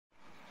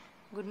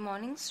Good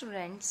morning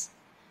students,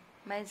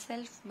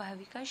 myself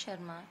Bhavika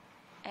Sharma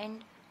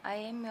and I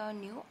am your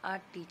new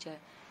art teacher.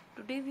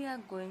 Today we are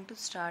going to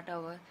start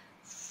our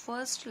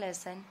first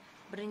lesson,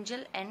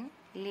 brinjal and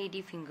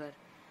ladyfinger.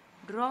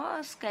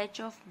 Draw a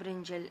sketch of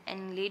brinjal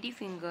and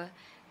ladyfinger.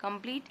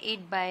 Complete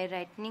it by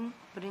writing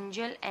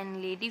brinjal and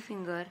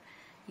ladyfinger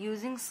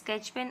using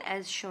sketch pen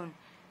as shown.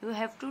 You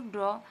have to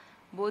draw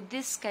both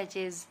these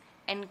sketches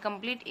and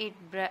complete it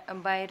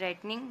by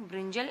writing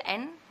brinjal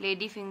and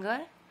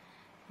ladyfinger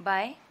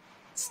by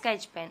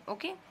sketch pen.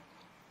 Okay,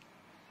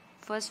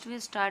 first we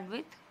start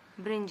with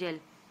brinjal.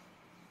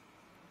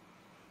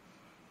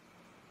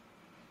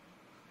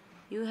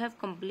 You have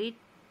complete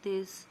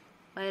this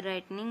by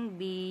writing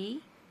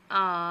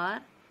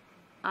BRINJAL,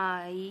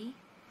 brinjal,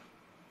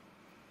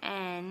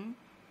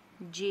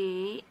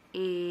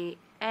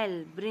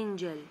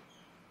 BRINJAL,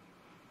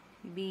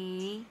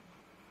 brinjal,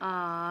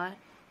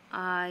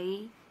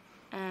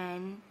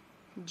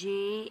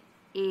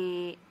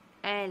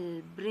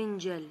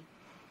 BRINJAL,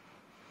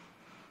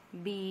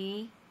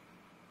 brinjal,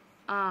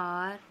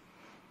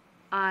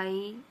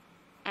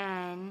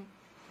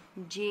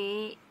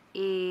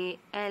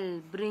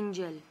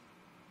 BRINJAL,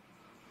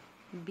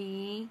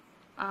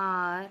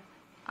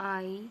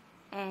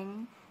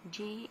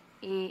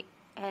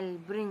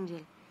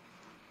 brinjal.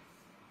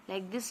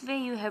 Like this way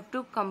you have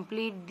to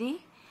complete the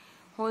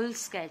whole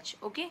sketch.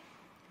 Okay,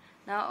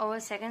 now our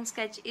second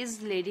sketch is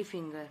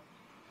ladyfinger.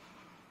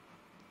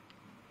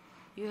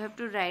 You have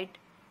to write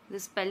the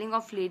spelling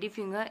of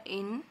ladyfinger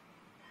in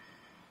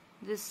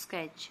this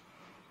sketch.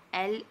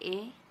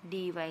 LADY,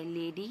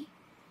 lady,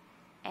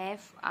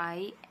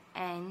 FINGER,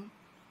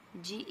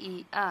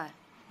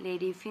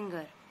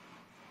 ladyfinger.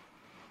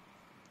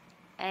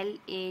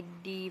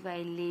 LADY,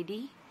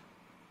 lady,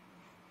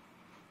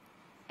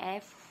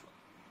 FINGER,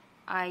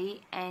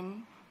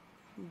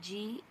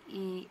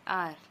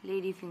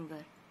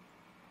 ladyfinger.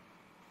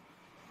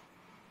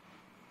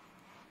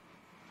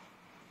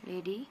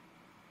 Lady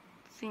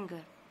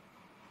finger.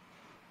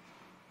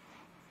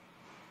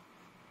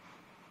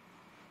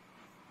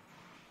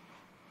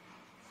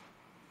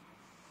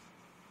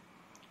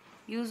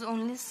 Use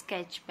only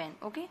sketch pen.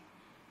 Okay,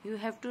 you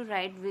have to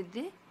write with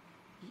the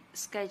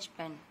sketch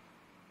pen.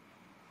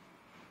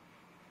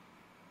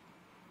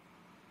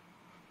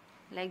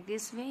 Like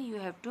this way you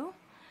have to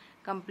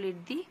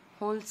complete the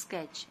whole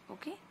sketch.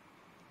 Okay,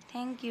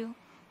 thank you.